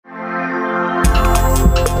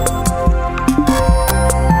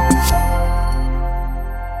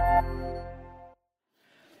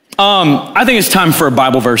I think it's time for a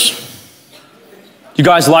Bible verse. You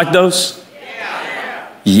guys like those?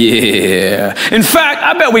 Yeah. In fact,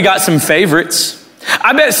 I bet we got some favorites.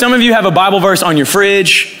 I bet some of you have a Bible verse on your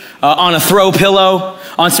fridge, on a throw pillow,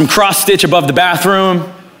 on some cross stitch above the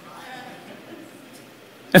bathroom.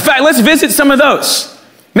 In fact, let's visit some of those.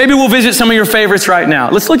 Maybe we'll visit some of your favorites right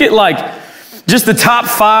now. Let's look at just the top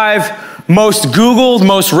 5 most Googled,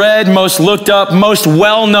 most read, most looked up, most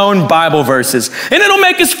well-known Bible verses. And it'll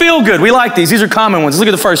make us feel good. We like these. These are common ones. Let's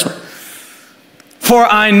look at the first one. For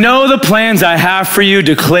I know the plans I have for you,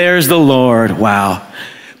 declares the Lord. Wow.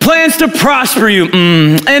 Plans to prosper you,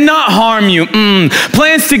 and not harm you,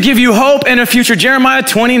 Plans to give you hope and a future. Jeremiah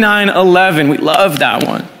 29:11. We love that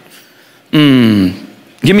one.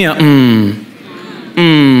 Give me a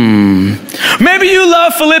Maybe you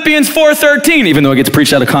love Philippians 4:13, even though it gets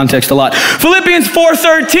preached out of context a lot. Philippians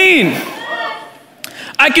 4:13.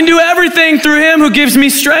 I can do everything through him who gives me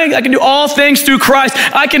strength. I can do all things through Christ.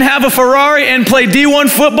 I can have a Ferrari and play D1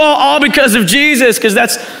 football all because of Jesus, because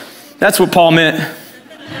that's what Paul meant.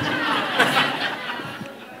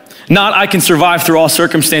 Not I can survive through all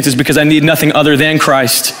circumstances because I need nothing other than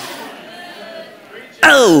Christ.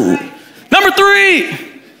 Oh, number 3.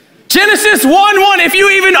 Genesis 1:1, if you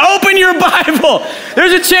even open your Bible,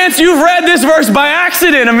 there's a chance you've read this verse by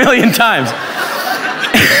accident a million times.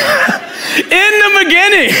 In the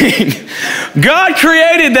beginning, God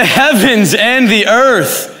created the heavens and the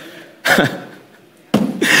earth.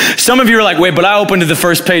 Some of you are like, wait, but I opened to the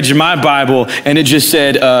first page of my Bible and it just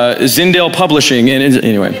said Zyndale Publishing.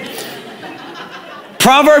 Anyway.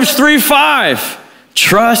 Proverbs 3:5.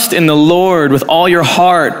 Trust in the Lord with all your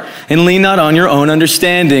heart and lean not on your own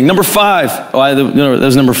understanding. Number 5. No, that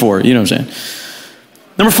was number 4. You know what I'm saying.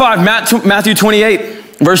 Number 5, Matthew 28,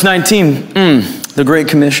 verse 19. The Great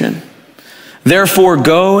Commission. Therefore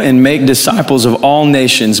go and make disciples of all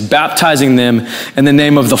nations, baptizing them in the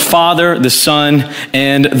name of the Father, the Son,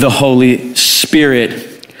 and the Holy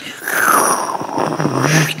Spirit.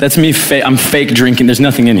 That's me. I'm fake drinking. There's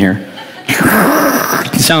nothing in here.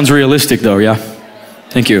 It sounds realistic though, yeah?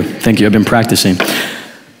 Thank you. I've been practicing.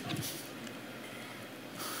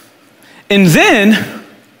 And then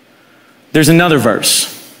there's another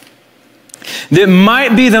verse that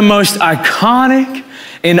might be the most iconic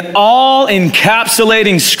and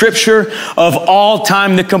all-encapsulating scripture of all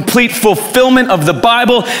time, the complete fulfillment of the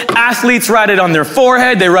Bible. Athletes write it on their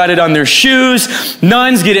forehead, they write it on their shoes,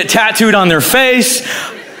 nuns get it tattooed on their face.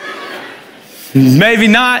 Maybe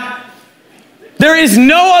not. There is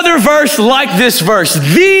no other verse like this verse.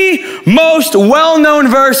 The most well-known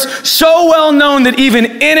verse, so well-known that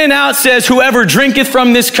even In-N-Out says, whoever drinketh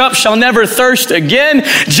from this cup shall never thirst again.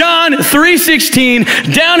 John 3:16,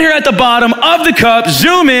 down here at the bottom of the cup,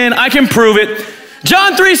 zoom in, I can prove it.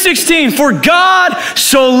 John 3:16, for God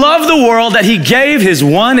so loved the world that he gave his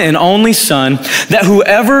one and only Son, that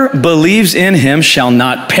whoever believes in him shall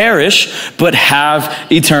not perish, but have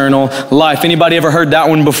eternal life. Anybody ever heard that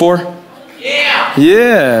one before?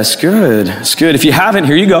 Yeah, it's good. It's good. If you haven't,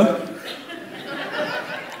 here you go.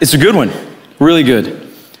 It's a good one. Really good.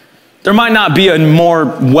 There might not be a more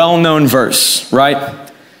well-known verse, right?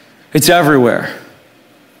 It's everywhere.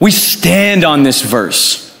 We stand on this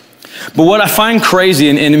verse. But what I find crazy,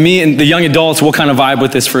 and me and the young adults will kind of vibe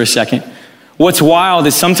with this for a second. What's wild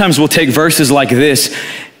is sometimes we'll take verses like this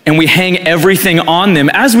and we hang everything on them,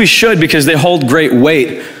 as we should, because they hold great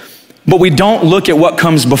weight. But we don't look at what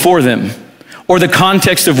comes before them, or the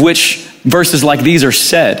context of which verses like these are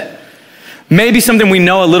said. Maybe something we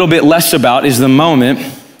know a little bit less about is the moment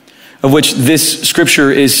of which this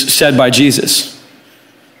scripture is said by Jesus.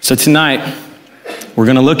 So tonight, we're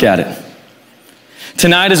gonna look at it.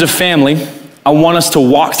 Tonight as a family, I want us to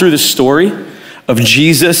walk through the story of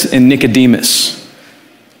Jesus and Nicodemus.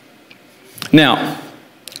 Now,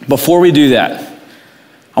 before we do that,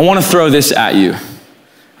 I wanna throw this at you.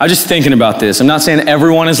 I was just thinking about this. I'm not saying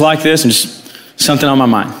everyone is like this, I'm just something on my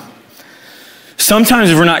mind. Sometimes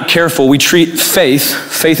if we're not careful, we treat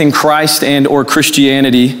faith in Christ and or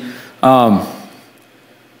Christianity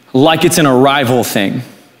like it's an arrival thing.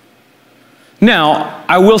 Now,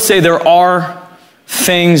 I will say there are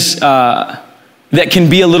things that can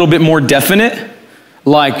be a little bit more definite,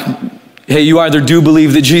 like, hey, you either do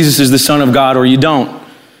believe that Jesus is the Son of God or you don't,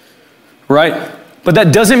 right? But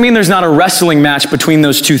that doesn't mean there's not a wrestling match between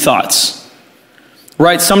those two thoughts.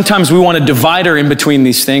 Right? Sometimes we want a divider in between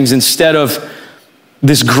these things instead of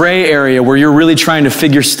this gray area where you're really trying to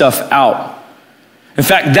figure stuff out. In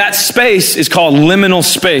fact, that space is called liminal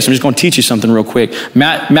space. I'm just going to teach you something real quick.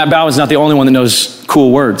 Matt Bow is not the only one that knows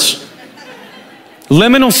cool words.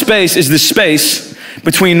 Liminal space is the space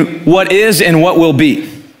between what is and what will be.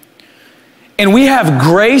 And we have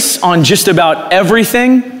grace on just about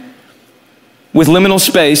everything with liminal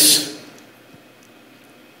space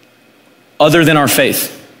other than our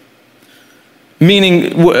faith.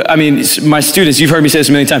 Meaning, my students, you've heard me say this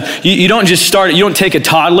a million times. You don't just start, you don't take a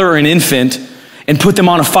toddler or an infant and put them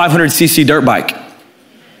on a 500cc dirt bike.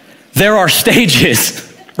 There are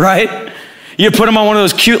stages, right? You put them on one of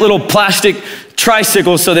those cute little plastic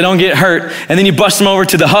tricycles so they don't get hurt, and then you bust them over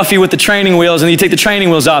to the Huffy with the training wheels, and then you take the training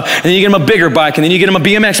wheels off, and then you get them a bigger bike, and then you get them a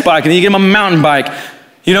BMX bike, and then you get them a mountain bike.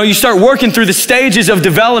 You know, you start working through the stages of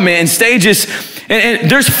development and stages, and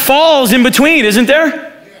there's falls in between, isn't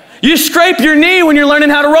there? You scrape your knee when you're learning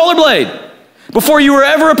how to rollerblade before you were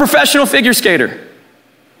ever a professional figure skater.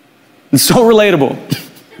 It's so relatable.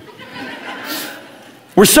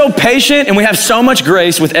 We're so patient and we have so much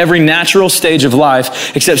grace with every natural stage of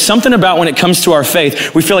life, except something about when it comes to our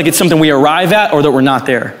faith, we feel like it's something we arrive at or that we're not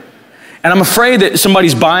there. And I'm afraid that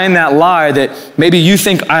somebody's buying that lie that maybe you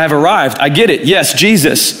think I have arrived. I get it. Yes,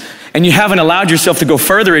 Jesus. And you haven't allowed yourself to go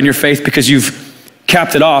further in your faith because you've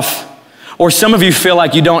capped it off. Or some of you feel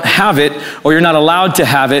like you don't have it or you're not allowed to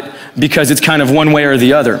have it because it's kind of one way or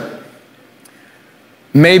the other.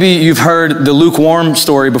 Maybe you've heard the lukewarm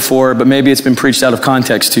story before, but maybe it's been preached out of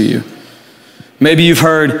context to you. Maybe you've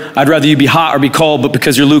heard, I'd rather you be hot or be cold, but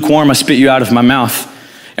because you're lukewarm, I spit you out of my mouth.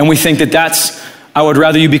 And we think that that's, I would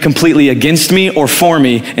rather you be completely against me or for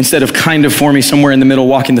me instead of kind of for me, somewhere in the middle,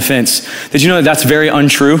 walking the fence. Did you know that that's very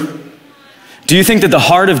untrue? Do you think that the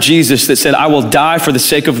heart of Jesus that said, I will die for the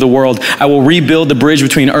sake of the world, I will rebuild the bridge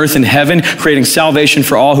between earth and heaven, creating salvation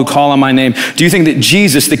for all who call on my name, do you think that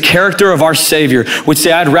Jesus, the character of our Savior, would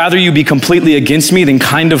say, I'd rather you be completely against me than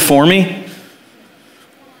kind of for me?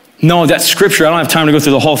 No, that's scripture. I don't have time to go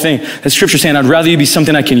through the whole thing. That's scripture saying, I'd rather you be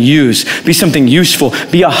something I can use, be something useful,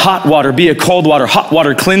 be a hot water, be a cold water. Hot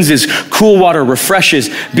water cleanses, cool water refreshes,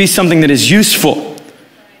 be something that is useful.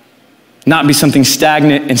 Not be something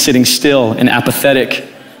stagnant and sitting still and apathetic.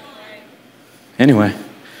 Anyway,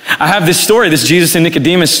 I have this story, this Jesus and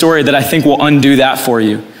Nicodemus story that I think will undo that for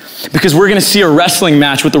you. Because we're gonna see a wrestling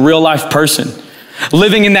match with a real life person.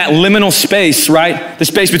 Living in that liminal space, right? The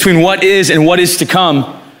space between what is and what is to come.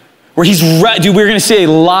 Where we're gonna see a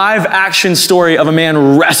live action story of a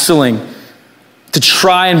man wrestling to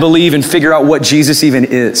try and believe and figure out what Jesus even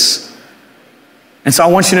is. And so I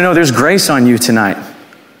want you to know there's grace on you tonight.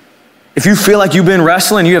 If you feel like you've been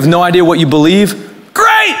wrestling, you have no idea what you believe,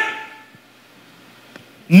 great!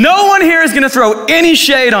 No one here is gonna throw any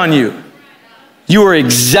shade on you. You are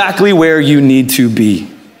exactly where you need to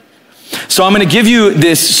be. So I'm gonna give you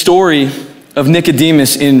this story of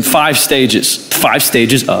Nicodemus in 5 stages. 5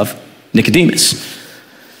 stages of Nicodemus.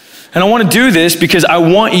 And I wanna do this because I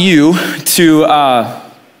want you to,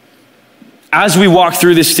 as we walk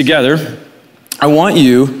through this together, I want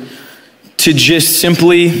you to just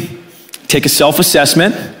simply take a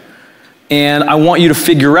self-assessment, and I want you to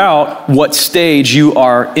figure out what stage you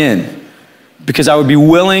are in. Because I would be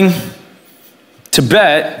willing to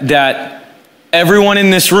bet that everyone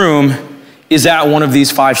in this room is at one of these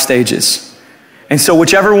 5 stages. And so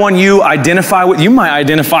whichever one you identify with, you might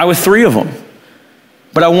identify with 3 of them.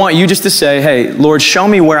 But I want you just to say, hey, Lord, show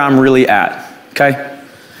me where I'm really at, okay?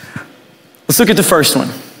 Let's look at the first one.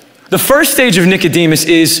 The first stage of Nicodemus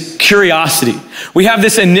is curiosity. We have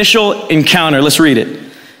this initial encounter. Let's read it.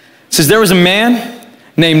 It says, there was a man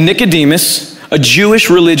named Nicodemus, a Jewish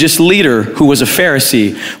religious leader who was a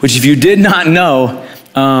Pharisee, which if you did not know,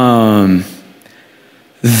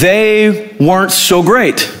 they weren't so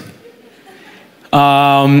great.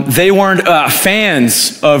 They weren't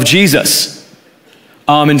fans of Jesus.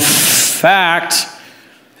 In fact,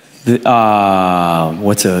 they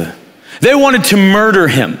wanted to murder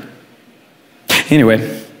him.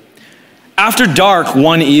 Anyway, after dark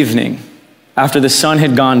one evening, after the sun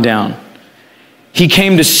had gone down, he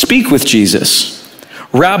came to speak with Jesus.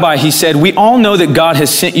 Rabbi, he said, we all know that God has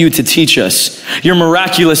sent you to teach us. Your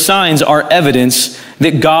miraculous signs are evidence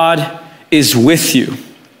that God is with you.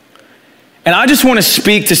 And I just want to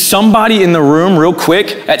speak to somebody in the room real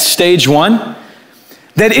quick at stage 1,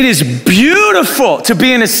 that it is beautiful to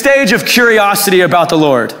be in a stage of curiosity about the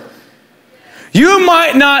Lord. You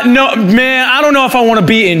might not know, man, I don't know if I want to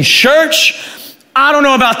be in church. I don't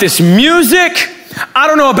know about this music. I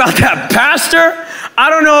don't know about that pastor. I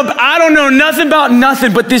don't know nothing about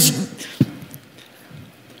nothing, but there's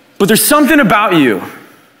something about you.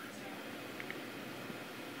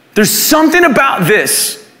 There's something about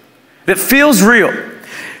this that feels real.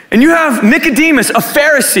 And you have Nicodemus, a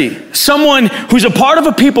Pharisee, someone who's a part of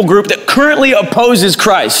a people group that currently opposes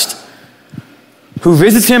Christ, who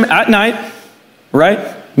visits him at night,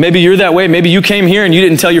 right? Maybe you're that way. Maybe you came here and you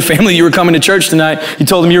didn't tell your family you were coming to church tonight. You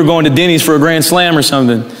told them you were going to Denny's for a Grand Slam or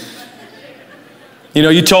something. You know,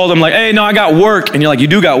 you told them like, hey, no, I got work. And you're like, you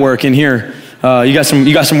do got work in here. You got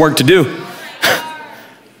some work to do.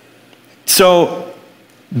 So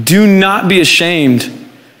do not be ashamed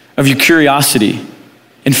of your curiosity.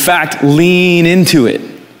 In fact, lean into it.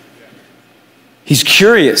 He's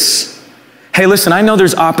curious. Hey, listen, I know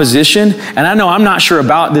there's opposition, and I know I'm not sure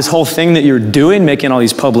about this whole thing that you're doing, making all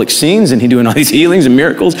these public scenes and doing all these healings and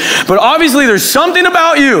miracles, but obviously there's something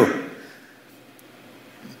about you.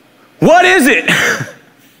 What is it?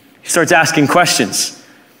 He starts asking questions,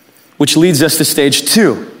 which leads us to stage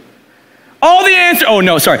 2.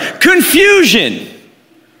 Confusion.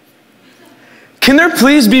 Can there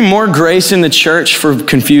please be more grace in the church for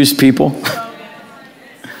confused people?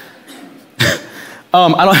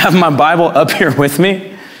 I don't have my Bible up here with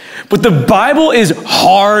me, but the Bible is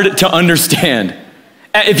hard to understand.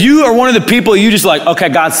 If you are one of the people, you just like, okay,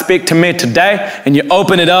 God, speak to me today, and you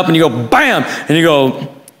open it up and you go, bam, and you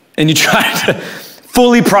go, and you try to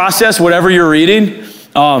fully process whatever you're reading,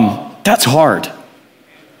 that's hard.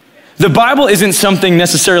 The Bible isn't something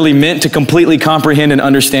necessarily meant to completely comprehend and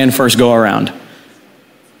understand first go around.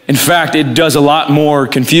 In fact, it does a lot more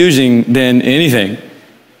confusing than anything.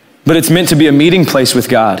 But it's meant to be a meeting place with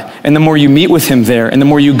God. And the more you meet with him there, and the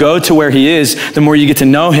more you go to where he is, the more you get to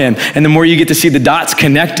know him, and the more you get to see the dots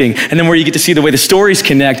connecting, and the more you get to see the way the stories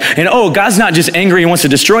connect. And God's not just angry and wants to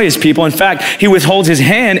destroy his people. In fact, he withholds his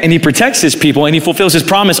hand and he protects his people and he fulfills his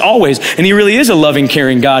promise always. And he really is a loving,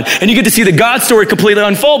 caring God. And you get to see the God story completely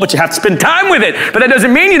unfold, but you have to spend time with it. But that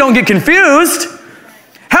doesn't mean you don't get confused.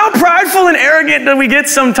 How prideful and arrogant do we get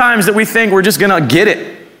sometimes that we think we're just gonna get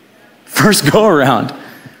it first go around?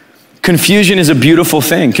 Confusion is a beautiful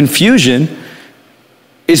thing. Confusion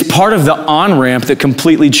is part of the on-ramp that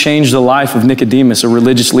completely changed the life of Nicodemus, a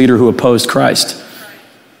religious leader who opposed Christ.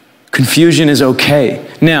 Confusion is okay.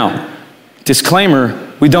 Now,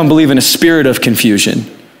 disclaimer, we don't believe in a spirit of confusion,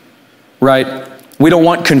 right? We don't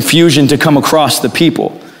want confusion to come across the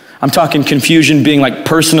people. I'm talking confusion being like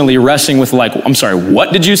personally wrestling with like, I'm sorry,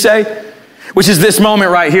 what did you say? Which is this moment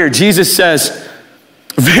right here. Jesus says,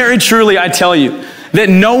 very truly I tell you, that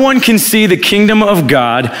no one can see the kingdom of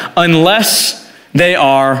God unless they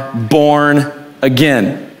are born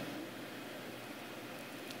again.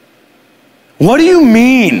 What do you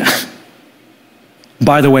mean?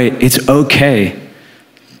 By the way, it's okay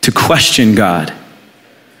to question God.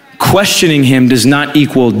 Questioning him does not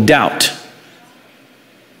equal doubt.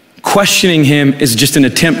 Questioning him is just an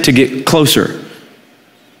attempt to get closer.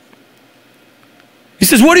 He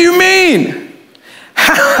says, what do you mean?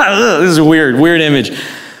 This is a weird image.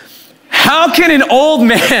 How can an old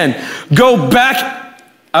man go back?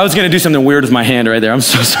 I was going to do something weird with my hand right there. I'm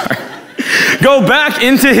so sorry. Go back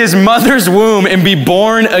into his mother's womb and be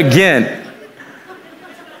born again.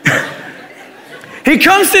 He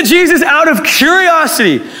comes to Jesus out of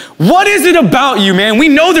curiosity. What is it about you, man? We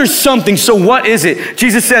know there's something, so what is it?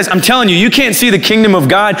 Jesus says, I'm telling you, you can't see the kingdom of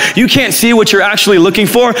God. You can't see what you're actually looking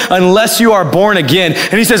for unless you are born again.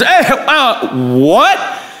 And he says, hey, what?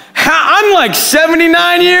 I'm like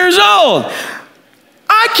 79 years old.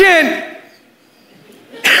 I can't.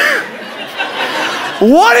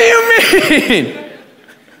 What do you mean?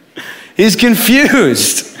 He's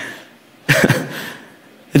confused.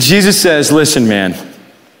 Jesus says, listen, man,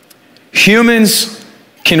 humans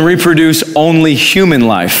can reproduce only human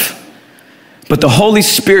life, but the Holy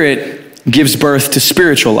Spirit gives birth to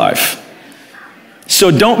spiritual life.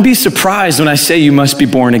 So don't be surprised when I say you must be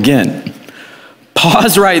born again.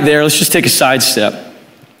 Pause right there. Let's just take a side step.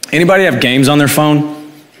 Anybody have games on their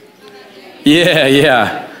phone?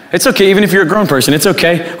 Yeah. It's okay, even if you're a grown person, it's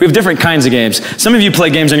okay. We have different kinds of games. Some of you play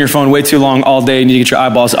games on your phone way too long all day and you get your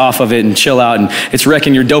eyeballs off of it and chill out and it's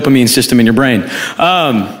wrecking your dopamine system in your brain.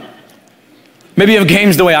 Maybe you have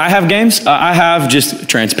games the way I have games. I have, just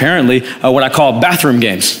transparently, what I call bathroom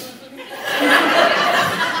games.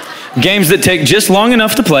 Games that take just long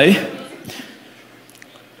enough to play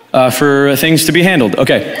for things to be handled.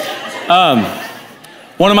 Okay.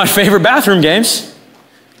 One of my favorite bathroom games,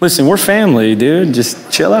 listen, we're family, dude.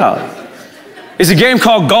 Just chill out. It's a game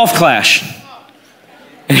called Golf Clash.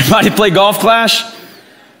 Anybody play Golf Clash?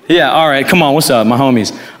 Yeah, all right, come on, what's up, my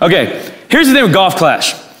homies? Okay, here's the thing with Golf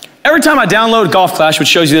Clash. Every time I download Golf Clash, which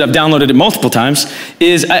shows you that I've downloaded it multiple times,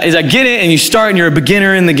 is I get it and you start and you're a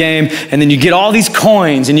beginner in the game and then you get all these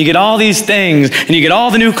coins and you get all these things and you get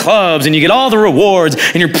all the new clubs and you get all the rewards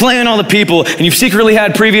and you're playing all the people and you've secretly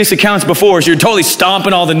had previous accounts before, so you're totally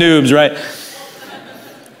stomping all the noobs, right?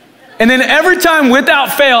 And then every time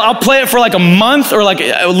without fail, I'll play it for like a month or like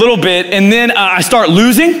a little bit, and then I start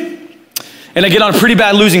losing. And I get on a pretty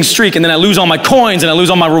bad losing streak, and then I lose all my coins, and I lose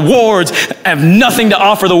all my rewards. I have nothing to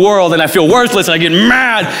offer the world, and I feel worthless, and I get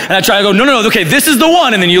mad, and I try to go, no, okay, this is the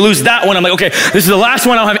one, and then you lose that one. I'm like, okay, this is the last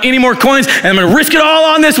one. I don't have any more coins, and I'm gonna risk it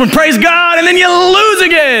all on this one, praise God, and then you lose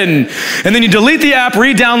again. And then you delete the app,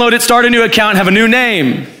 re-download it, start a new account, have a new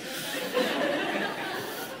name.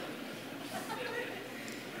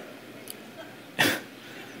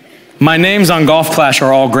 My names on Golf Clash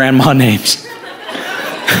are all grandma names.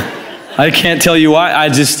 I can't tell you why.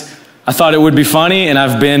 I thought it would be funny, and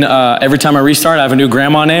I've been, every time I restart, I have a new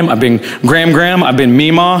grandma name. I've been Gram, I've been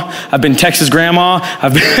Mima, I've been Texas Grandma,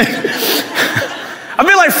 I've been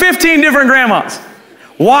like 15 different grandmas.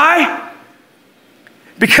 Why?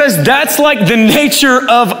 Because that's like the nature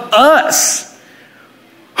of us.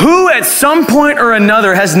 Who at some point or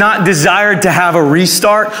another has not desired to have a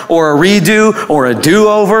restart or a redo or a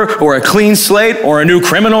do-over or a clean slate or a new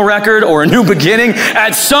criminal record or a new beginning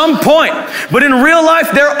at some point? But in real life,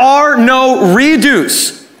 there are no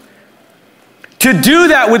redos. To do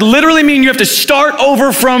that would literally mean you have to start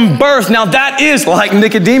over from birth. Now that is, like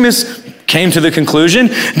Nicodemus came to the conclusion,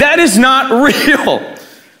 that is not real.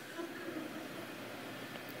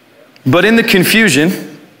 But in the confusion,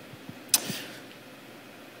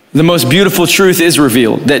 the most beautiful truth is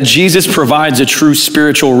revealed, that Jesus provides a true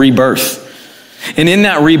spiritual rebirth. And in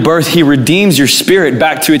that rebirth, he redeems your spirit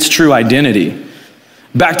back to its true identity,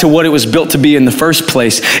 back to what it was built to be in the first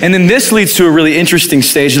place. And then this leads to a really interesting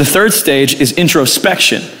stage. The third stage is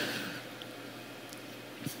introspection.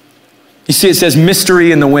 You see, it says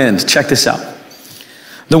mystery in the wind. Check this out.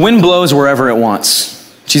 The wind blows wherever it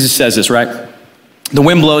wants. Jesus says this, right? The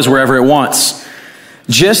wind blows wherever it wants.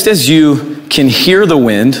 Just as you can hear the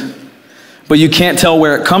wind, but you can't tell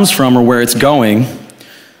where it comes from or where it's going,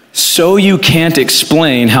 so you can't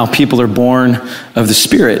explain how people are born of the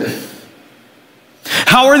Spirit.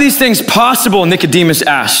 How are these things possible? Nicodemus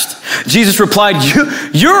asked. Jesus replied,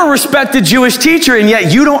 you're a respected Jewish teacher, and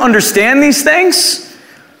yet you don't understand these things?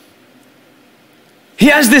 He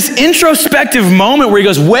has this introspective moment where he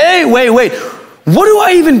goes, wait. What do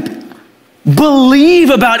I even believe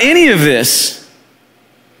about any of this?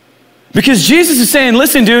 Because Jesus is saying,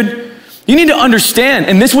 listen, dude, you need to understand.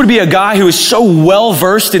 And this would be a guy who is so well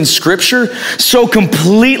versed in scripture, so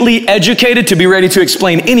completely educated to be ready to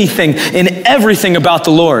explain anything and everything about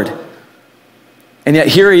the Lord. And yet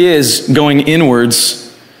here he is going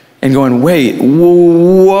inwards and going, wait,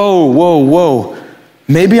 whoa.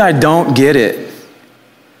 Maybe I don't get it.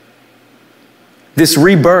 This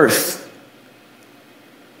rebirth.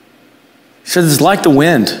 He says it's like the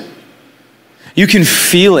wind. You can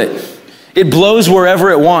feel it. It blows wherever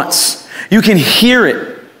it wants. You can hear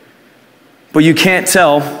it, but you can't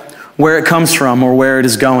tell where it comes from or where it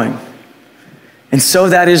is going. And so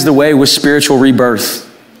that is the way with spiritual rebirth.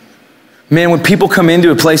 Man, when people come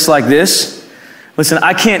into a place like this, listen,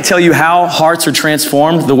 I can't tell you how hearts are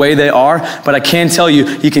transformed the way they are, but I can tell you,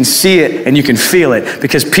 you can see it and you can feel it,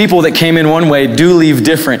 because people that came in one way do leave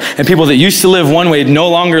different, and people that used to live one way no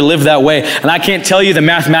longer live that way. And I can't tell you the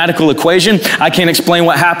mathematical equation. I can't explain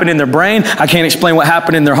what happened in their brain. I can't explain what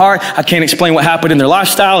happened in their heart. I can't explain what happened in their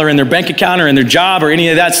lifestyle or in their bank account or in their job or any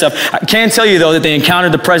of that stuff. I can tell you though that they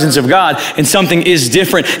encountered the presence of God and something is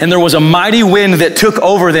different, and there was a mighty wind that took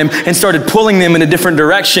over them and started pulling them in a different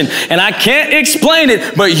direction. And I can't explain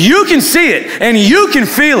it, but you can see it and you can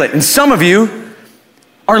feel it. And some of you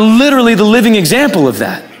are literally the living example of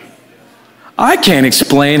that. I can't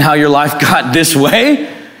explain how your life got this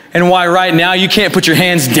way and why right now you can't put your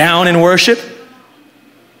hands down in worship.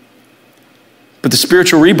 But the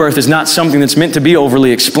spiritual rebirth is not something that's meant to be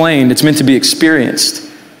overly explained. It's meant to be experienced.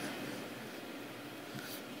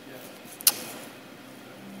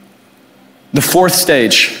 The fourth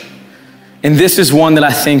stage, and this is one that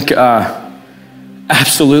I think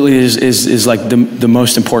absolutely is like the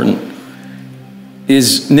most important,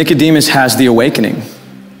 is Nicodemus has the awakening.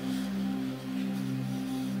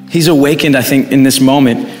 He's awakened, I think, in this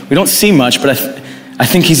moment. We don't see much, but I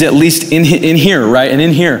think he's at least in here, right? And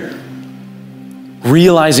in here,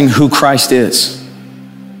 realizing who Christ is.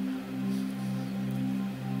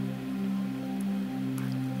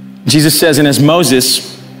 Jesus says, and as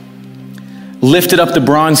Moses lifted up the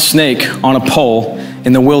bronze snake on a pole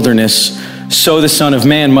in the wilderness, so the Son of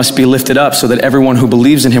Man must be lifted up so that everyone who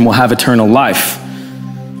believes in him will have eternal life.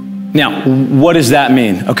 Now, what does that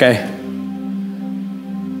mean? Okay.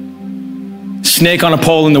 Snake on a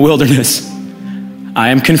pole in the wilderness. I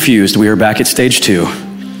am confused. We are back at stage 2.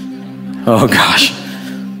 Oh gosh.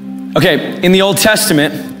 Okay, in the Old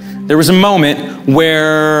Testament, there was a moment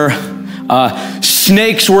where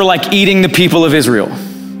Snakes were like eating the people of Israel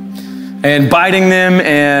and biting them,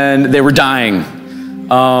 and they were dying.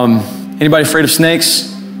 Anybody afraid of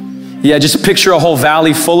snakes? Yeah, just picture a whole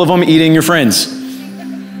valley full of them eating your friends.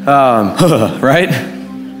 Right?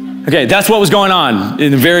 Okay, that's what was going on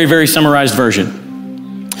in a very, very summarized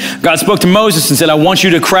version. God spoke to Moses and said, I want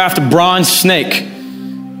you to craft a bronze snake.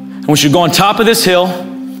 I want you to go on top of this hill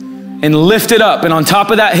and lift it up. And on top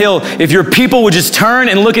of that hill, if your people would just turn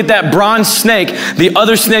and look at that bronze snake, the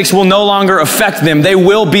other snakes will no longer affect them. They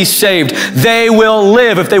will be saved. They will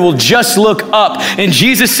live if they will just look up. And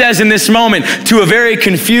Jesus says in this moment to a very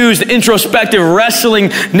confused, introspective,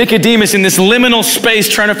 wrestling Nicodemus in this liminal space,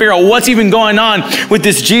 trying to figure out what's even going on with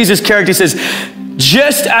this Jesus character, he says,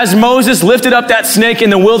 just as Moses lifted up that snake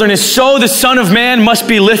in the wilderness, so the Son of Man must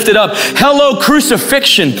be lifted up. Hello,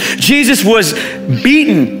 crucifixion. Jesus was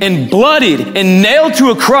beaten and bloodied and nailed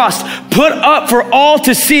to a cross, put up for all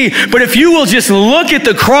to see. But if you will just look at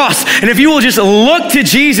the cross, and if you will just look to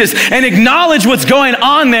Jesus and acknowledge what's going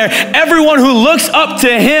on there, everyone who looks up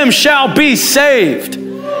to him shall be saved.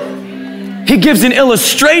 He gives an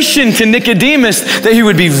illustration to Nicodemus that he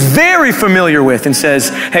would be very familiar with and says,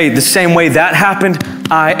 hey, the same way that happened,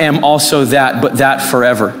 I am also that, but that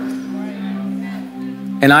forever.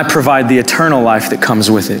 And I provide the eternal life that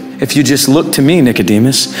comes with it. If you just look to me,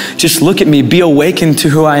 Nicodemus, just look at me, be awakened to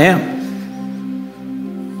who I am.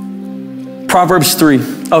 Proverbs 3.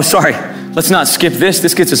 Oh, sorry. Let's not skip this.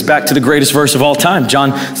 This gets us back to the greatest verse of all time,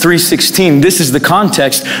 John 3:16. This is the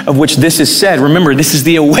context of which this is said. Remember, this is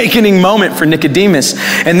the awakening moment for Nicodemus.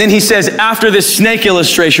 And then he says, after this snake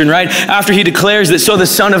illustration, right? After he declares that so the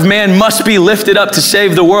Son of Man must be lifted up to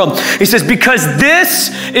save the world. He says, because this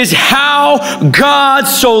is how God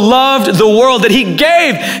so loved the world that he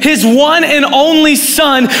gave his one and only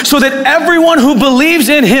Son so that everyone who believes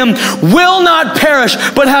in him will not perish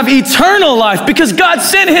but have eternal life, because God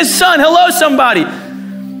sent his Son. Hello, somebody.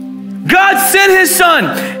 God sent his Son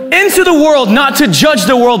into the world, not to judge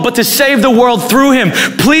the world, but to save the world through him.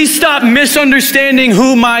 Please stop misunderstanding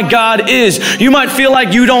who my God is. You might feel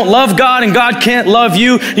like you don't love God and God can't love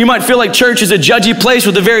you. You might feel like church is a judgy place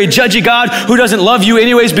with a very judgy God who doesn't love you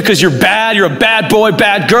anyways because you're bad, you're a bad boy,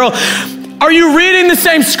 bad girl. Are you reading the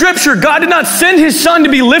same scripture? God did not send his Son to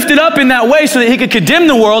be lifted up in that way so that he could condemn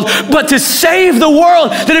the world, but to save the world.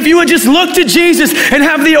 That if you would just look to Jesus and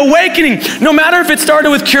have the awakening, no matter if it started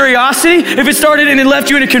with curiosity, if it started and it left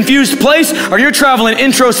you in a confused place, or you're traveling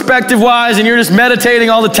introspective wise and you're just meditating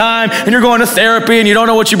all the time and you're going to therapy and you don't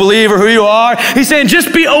know what you believe or who you are. He's saying,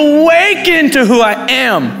 just be awakened to who I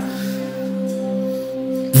am.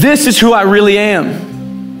 This is who I really am.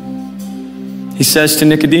 He says to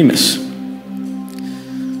Nicodemus.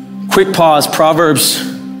 Quick pause. Proverbs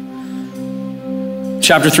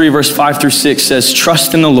chapter 3, verse 5 through 6 says,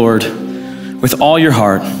 trust in the Lord with all your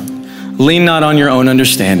heart. Lean not on your own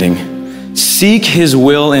understanding. Seek his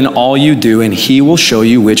will in all you do, and he will show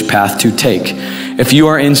you which path to take. If you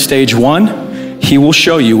are in stage 1, he will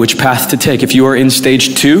show you which path to take. If you are in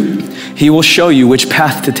stage 2, he will show you which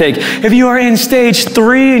path to take. If you are in stage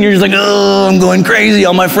 3 and you're just like, oh, I'm going crazy.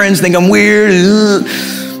 All my friends think I'm weird.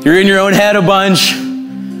 You're in your own head a bunch.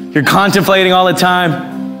 You're contemplating all the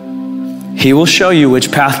time. He will show you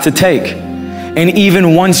which path to take. And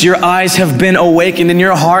even once your eyes have been awakened and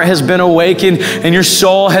your heart has been awakened and your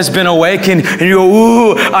soul has been awakened and you go,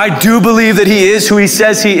 ooh, I do believe that he is who he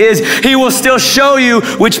says he is, he will still show you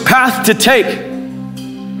which path to take.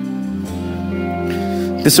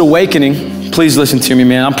 This awakening, please listen to me,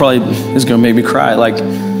 man. This is going to make me cry. Like,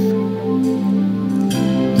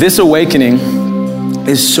 this awakening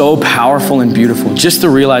is so powerful and beautiful. Just the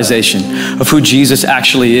realization of who Jesus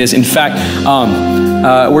actually is. In fact,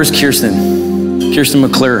 where's Kirsten? Kirsten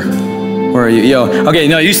McClure. Where are you? Yo, okay,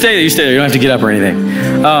 no, you stay there. You don't have to get up or anything.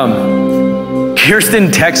 Kirsten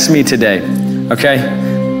texted me today, okay?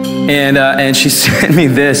 And she sent me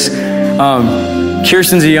this.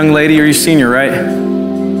 Kirsten's a young lady. Are you senior, right?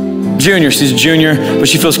 Junior. She's a junior, but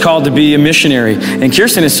she feels called to be a missionary. And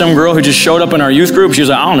Kirsten is some girl who just showed up in our youth group. She was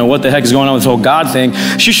like, I don't know what the heck is going on with this whole God thing.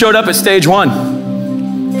 She showed up at stage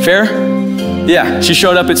 1. Fair? Yeah, she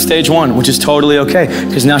showed up at stage 1, which is totally okay,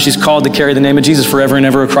 because now she's called to carry the name of Jesus forever and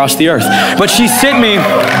ever across the earth. But she sent me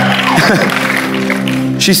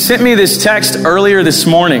this text earlier this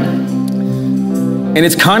morning. And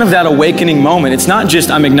it's kind of that awakening moment. It's not just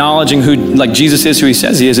I'm acknowledging who, like, Jesus is who he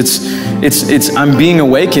says he is. It's I'm being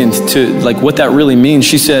awakened to, like, what that really means.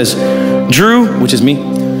 She says, Drew, which is me.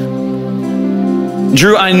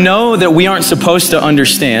 Drew, I know that we aren't supposed to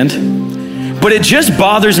understand, but it just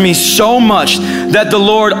bothers me so much that the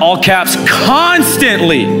Lord, all caps,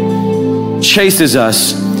 constantly chases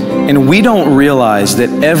us And we don't realize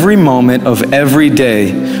that every moment of every day,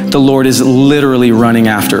 the Lord is literally running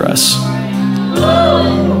after us.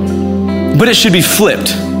 But it should be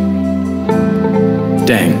flipped.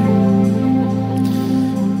 Dang.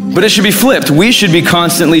 But it should be flipped. We should be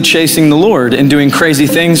constantly chasing the Lord and doing crazy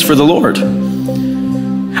things for the Lord.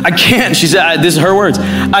 I can't, she said, this is her words,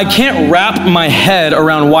 I can't wrap my head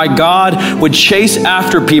around why God would chase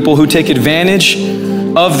after people who take advantage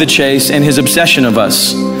of the chase and his obsession of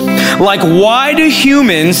us. Like, why do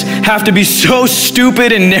humans have to be so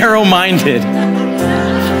stupid and narrow-minded?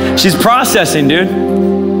 She's processing, dude.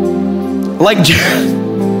 Like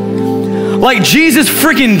Jesus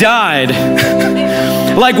freaking died.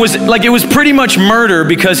 Like it was pretty much murder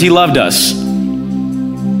because he loved us.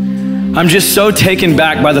 I'm just so taken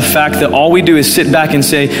back by the fact that all we do is sit back and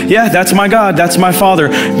say, yeah, that's my God, that's my Father.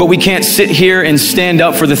 But we can't sit here and stand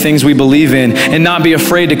up for the things we believe in and not be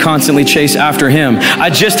afraid to constantly chase after him. I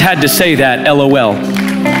just had to say that, LOL.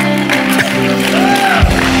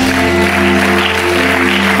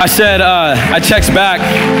 I said, I text back,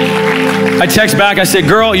 I said,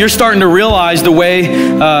 girl, you're starting to realize the way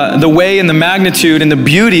and the magnitude and the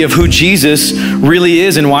beauty of who Jesus really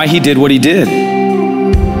is and why he did what he did.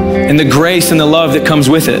 And the grace and the love that comes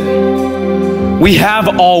with it. We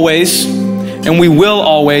have always, and we will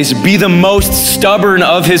always, be the most stubborn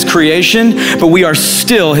of his creation, but we are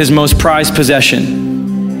still his most prized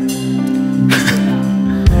possession.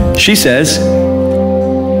 She says,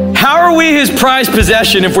 how are we his prized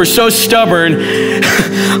possession if we're so stubborn?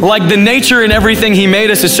 Like the nature and everything he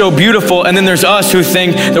made us is so beautiful, and then there's us who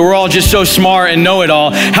think that we're all just so smart and know it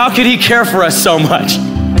all. How could he care for us so much?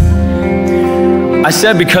 I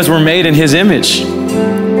said, because we're made in his image,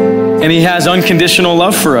 and he has unconditional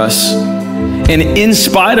love for us. And in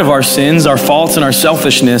spite of our sins, our faults, and our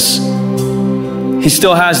selfishness, he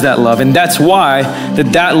still has that love. And that's why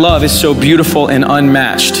that love is so beautiful and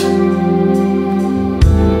unmatched.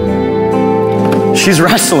 She's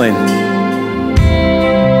wrestling,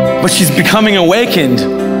 but she's becoming awakened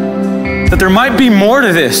that there might be more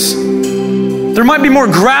to this. There might be more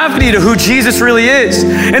gravity to who Jesus really is.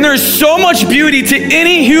 And there's so much beauty to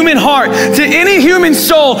any human heart, to any human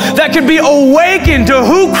soul that could be awakened to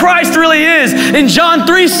who Christ really is. In John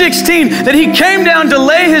 3:16, that he came down to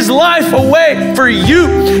lay his life away for you.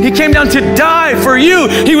 He came down to die for you.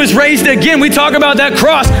 He was raised again. We talk about that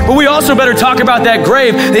cross, but we also better talk about that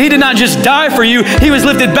grave, that he did not just die for you. He was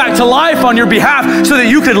lifted back to life on your behalf so that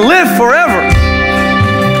you could live forever.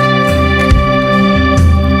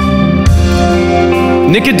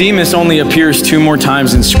 Nicodemus only appears 2 more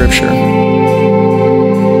times in Scripture.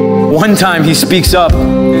 One time he speaks up.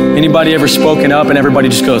 Anybody ever spoken up and everybody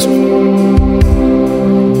just goes,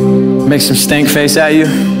 makes some stank face at you?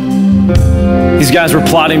 These guys were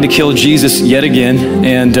plotting to kill Jesus yet again,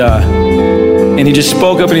 and he just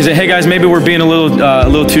spoke up and he said, hey guys, maybe we're being a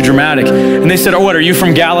little too dramatic. And they said, oh, what, are you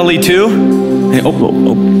from Galilee too? And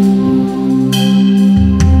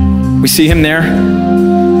we see him there.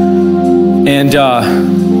 And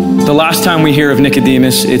the last time we hear of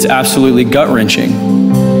Nicodemus, it's absolutely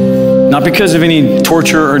gut-wrenching. Not because of any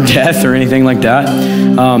torture or death or anything like that.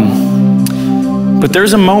 But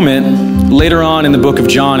there's a moment later on in the book of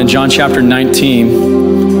John, in John chapter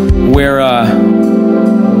 19, where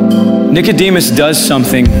Nicodemus does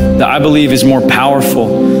something that I believe is more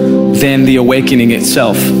powerful than the awakening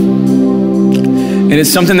itself. And it's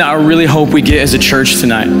something that I really hope we get as a church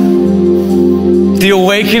tonight. The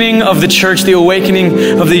awakening of the church, the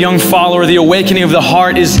awakening of the young follower, the awakening of the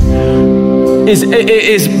heart is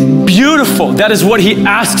beautiful. That is what he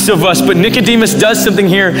asks of us. But Nicodemus does something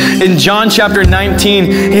here in John chapter 19.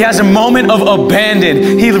 He has a moment of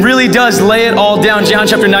abandon. He really does lay it all down. John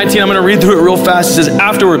chapter 19, I'm going to read through it real fast. It says,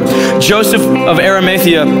 afterward, Joseph of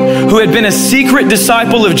Arimathea, who had been a secret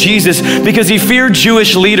disciple of Jesus because he feared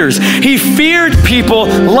Jewish leaders. He feared people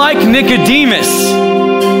like Nicodemus.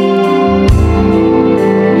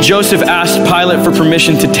 Joseph asked Pilate for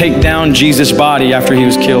permission to take down Jesus' body after he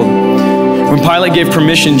was killed. When Pilate gave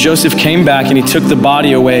permission, Joseph came back and he took the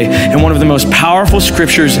body away. And one of the most powerful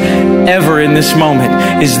scriptures ever in this moment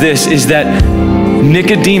is that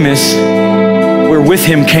Nicodemus, where with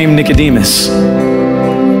him came Nicodemus,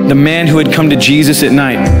 the man who had come to Jesus at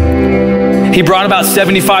night. He brought about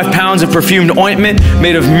 75 pounds of perfumed ointment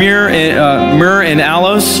made of myrrh and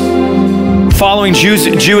aloes. Following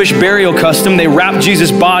Jewish burial custom, they wrapped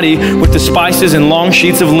Jesus' body with the spices and long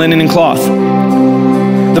sheets of linen and cloth.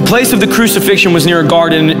 The place of the crucifixion was near a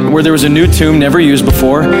garden where there was a new tomb never used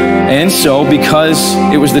before. And so, because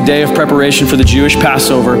it was the day of preparation for the Jewish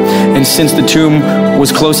Passover, and since the tomb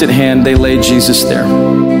was close at hand, they laid Jesus there.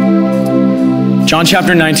 John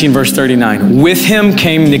chapter 19, verse 39. With him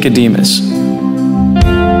came Nicodemus.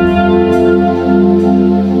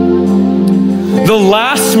 The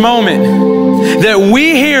last moment that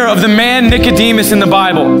we hear of the man Nicodemus in the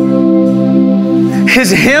Bible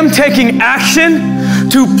is him taking action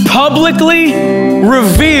to publicly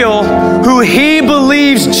reveal who he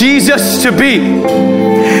believes Jesus to be.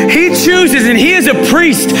 He chooses, and he is a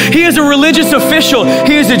priest, he is a religious official,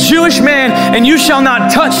 he is a Jewish man, and you shall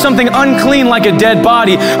not touch something unclean like a dead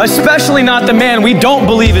body, especially not the man we don't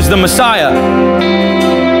believe is the Messiah.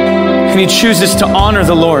 And he chooses to honor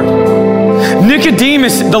the Lord.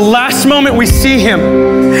 Nicodemus, the last moment we see him,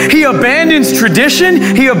 he abandons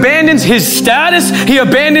tradition, he abandons his status, he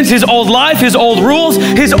abandons his old life, his old rules,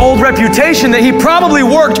 his old reputation that he probably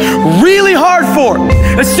worked really hard for.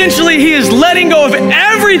 Essentially, he is letting go of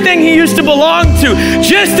everything he used to belong to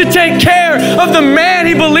just to take care of the man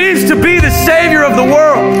he believes to be the Savior of the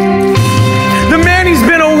world. The man he's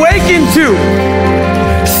been awakened to.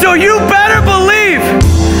 So you better believe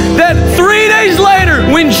that 3 days later,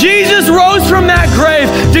 when Jesus rose from that grave,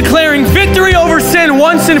 declaring victory over sin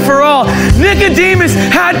once and for all, Nicodemus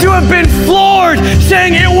had to have been floored,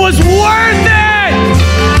 saying it was worth it.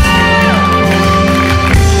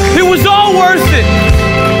 It was all worth it.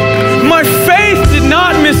 My faith did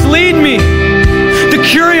not mislead me. The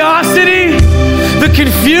curiosity, the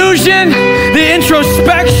confusion, the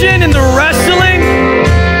introspection, and the wrestling,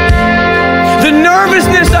 the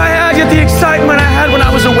nervousness I had, yet the excitement I had when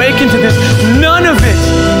I was awakened to this, none of it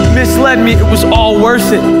misled me. It was all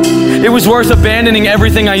worth it. It was worth abandoning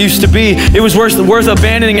everything I used to be. It was worth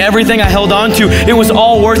abandoning everything I held on to. It was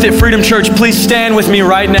all worth it. Freedom Church, please stand with me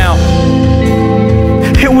right now.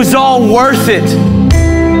 It was all worth it.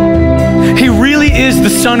 He really is the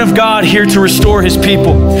Son of God here to restore his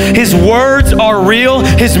people. His words are real.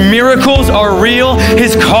 His miracles are real.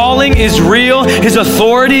 His calling is real. His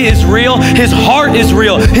authority is real. His heart is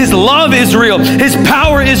real. His love is real. His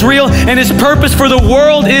power is real. And his purpose for the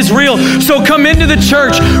world is real. So come into the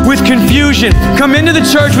church with confusion. Come into the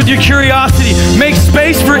church with your curiosity. Make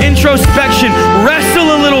space for introspection.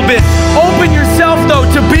 Wrestle a little bit. Open yourself, though,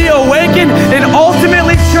 to be awakened. And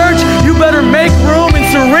ultimately, church, you better make room and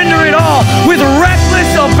surrender it all with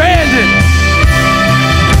reckless abandon.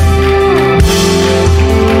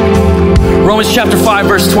 Romans chapter 5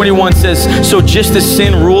 verse 21 says, so just as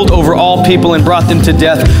sin ruled over all people and brought them to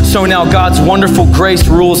death, so now God's wonderful grace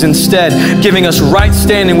rules instead, giving us right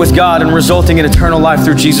standing with God and resulting in eternal life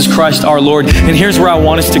through Jesus Christ our Lord. And here's where I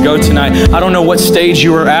want us to go tonight. I don't know what stage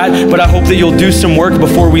you are at, but I hope that you'll do some work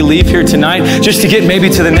before we leave here tonight, just to get maybe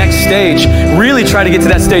to the next stage. Really try to get to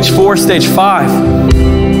that stage 4, stage 5.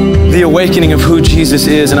 The awakening of who Jesus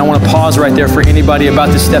is. And I want to pause right there for anybody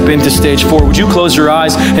about to step into stage 4. Would you close your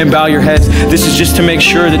eyes and bow your heads? This is just to make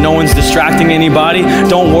sure that no one's distracting anybody.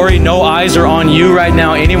 Don't worry, no eyes are on you right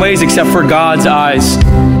now anyways, except for God's eyes.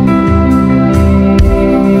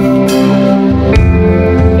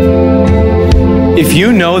 If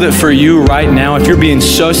you know that for you right now, if you're being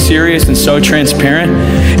so serious and so transparent,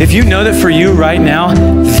 if you know that for you right now,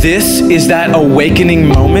 this is that awakening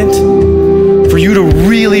moment, for you to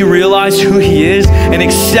really realize who he is and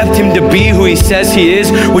accept him to be who he says he is,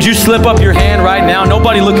 would you slip up your hand right now?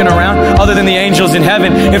 Nobody looking around other than the angels in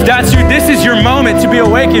heaven. If that's you, this is your moment to be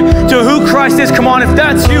awakened to who Christ is. Come on, if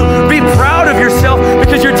that's you, be proud of yourself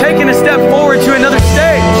because you're taking a step forward to another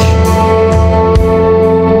stage.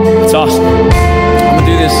 It's awesome. I'm going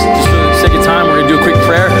to do this just for the sake of time. We're going to do a quick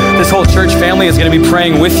prayer. This whole church family is going to be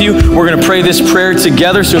praying with you. We're going to pray this prayer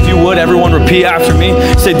together. So if you would, everyone repeat after me.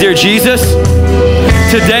 Say, Dear Jesus,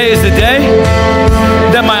 today is the day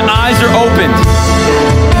that my eyes are opened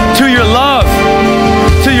to your love,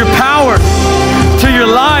 to your power, to your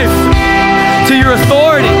life, to your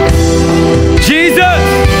authority. Jesus,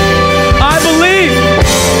 I believe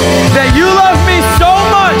that you love me so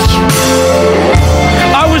much.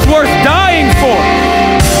 I was worth dying for.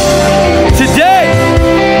 Today,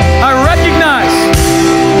 I recognize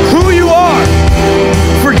who you are.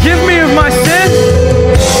 Forgive me of my sin.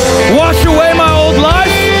 Wash away my old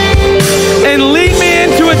life and lead me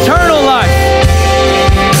into eternal life.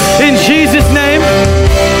 In Jesus' name,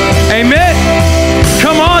 amen.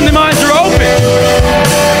 Come on, the eyes are open.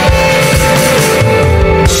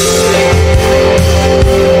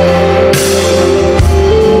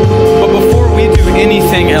 But before we do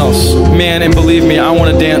anything else, man, and believe me, I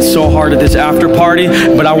want to dance so hard at this after party,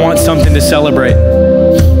 but I want something to celebrate.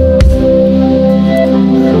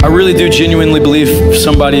 I really do genuinely believe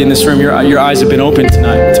somebody in this room, your eyes have been opened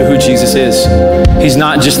tonight to who Jesus is. He's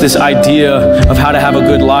not just this idea of how to have a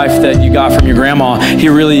good life that you got from your grandma. He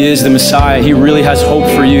really is the Messiah. He really has hope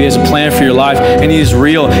for you. He has a plan for your life, and he is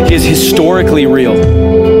real. He is historically real.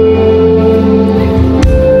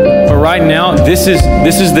 But right now, this is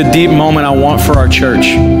the deep moment I want for our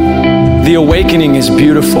church. The awakening is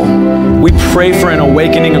beautiful. We pray for an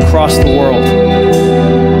awakening across the world.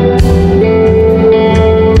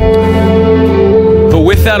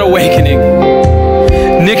 With that awakening,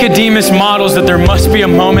 Nicodemus models that there must be a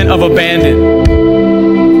moment of abandon.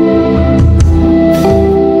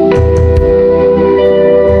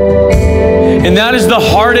 And that is the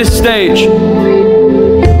hardest stage.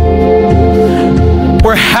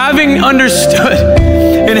 Where having understood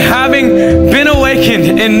and having been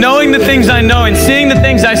awakened and knowing the things I know and seeing the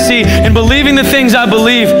things I see and believing the things I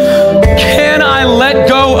believe, can I let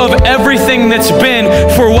go of everything that's been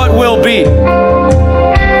for what will be?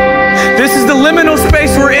 This is the liminal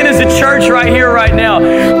space we're in as a church right here, right now.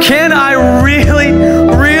 Can I really,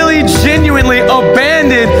 really genuinely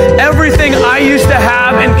abandon everything I used to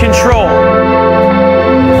have and control?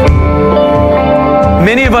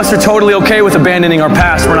 Many of us are totally okay with abandoning our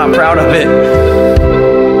past. We're not proud of it.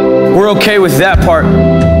 We're okay with that part.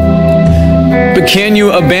 But can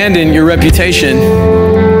you abandon your reputation?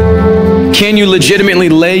 Can you legitimately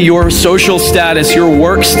lay your social status, your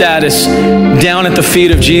work status down at the feet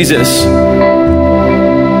of Jesus?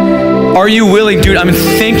 Are you willing, dude? I'm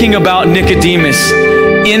thinking about Nicodemus.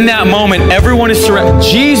 In that moment, everyone is surrounded.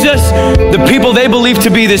 Jesus, the people they believe to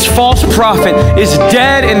be this false prophet, is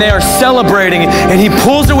dead and they are celebrating. And he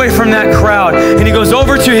pulls away from that crowd and he goes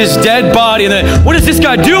over to his dead body. And then, what is this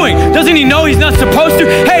guy doing? Doesn't he know he's not supposed to?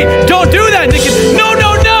 Hey, don't do that, Nicodemus. No,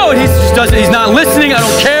 no, no. And he's not listening. I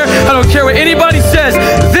don't care. I don't care what anybody says.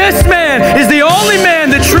 This man is the only man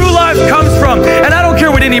that true life comes from. And I don't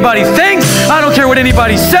care what anybody thinks. I don't care what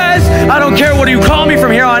anybody says. I don't care what you call me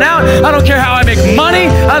from here on out. I don't care how I make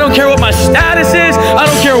money. I don't care what my status is. I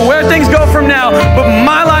don't care where things go from now. But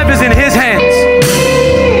my life is in his hands.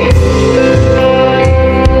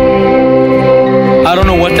 I don't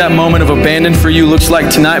know what that moment of abandon for you looks like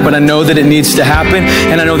tonight, but I know that it needs to happen,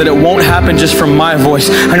 and I know that it won't happen just from my voice.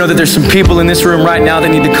 I know that there's some people in this room right now that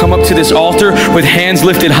need to come up to this altar with hands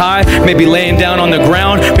lifted high, maybe laying down on the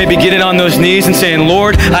ground, maybe getting on those knees and saying,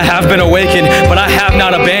 Lord, I have been awakened, but I have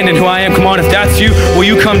not abandoned who I am. Come on, if that's you, will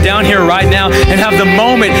you come down here right now and have the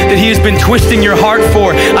moment that he has been twisting your heart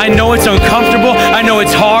for? I know it's uncomfortable, I know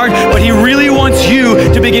it's hard, but he really wants you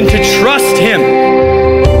to begin to trust him.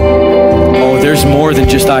 There's more than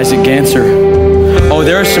just Isaac Ganser. Oh,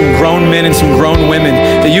 there are some grown men and some grown women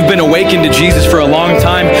that you've been awakened to Jesus for a long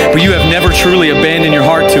time, but you have never truly abandoned your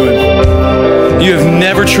heart to him. You have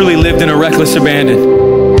never truly lived in a reckless abandon.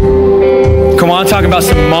 Come on, I'm talking about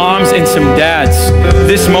some moms and some dads.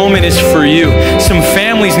 This moment is for you. Some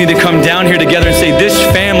families need to come down here together and say, this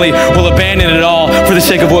family will abandon it all for the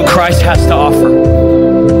sake of what Christ has to offer.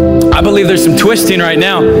 I believe there's some twisting right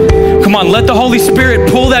now. Come on, let the Holy Spirit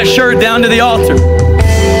pull that shirt down to the altar.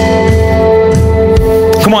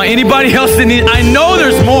 Come on, anybody else that needs, I know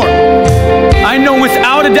there's more. I know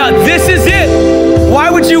without a doubt, this is it. Why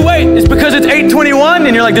would you wait? It's because it's 8:21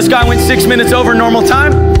 and you're like, this guy went 6 minutes over normal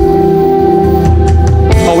time.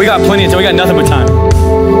 Oh, we got plenty of time. We got nothing but time.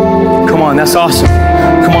 Come on, that's awesome.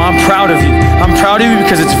 Come on, I'm proud of you. I'm proud of you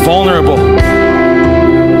because it's vulnerable.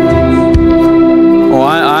 Oh,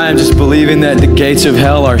 I'm just believing that the gates of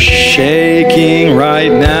hell are shaking right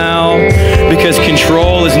now because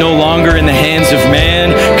control is no longer in the hands of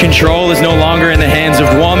man. Control is no longer in the hands of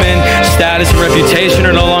woman. Status and reputation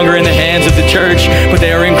are no longer in the hands of the church, but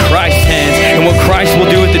they are in Christ's hands. And what Christ will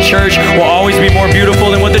do with the church will always be more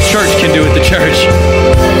beautiful than what the church can do with the church.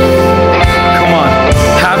 Come on,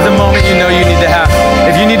 have the moment you know you need to have.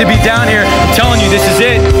 If you need to be down here, I'm telling you, this is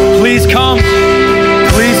it. Please come.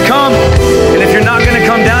 Please come. And if you're not going to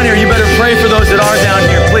come down here, you better pray for those that are down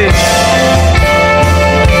here, please.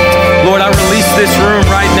 Lord, I release this room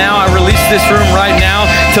right now. I release this room right now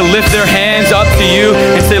to lift their hands up to you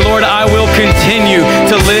and say, Lord, I will continue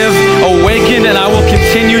to live awakened and I will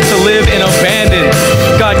continue to live in abandon.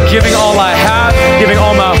 God, giving all I have, giving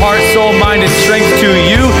all my heart, soul, mind, and strength to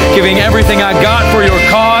you, giving everything I got for your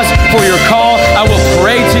cause,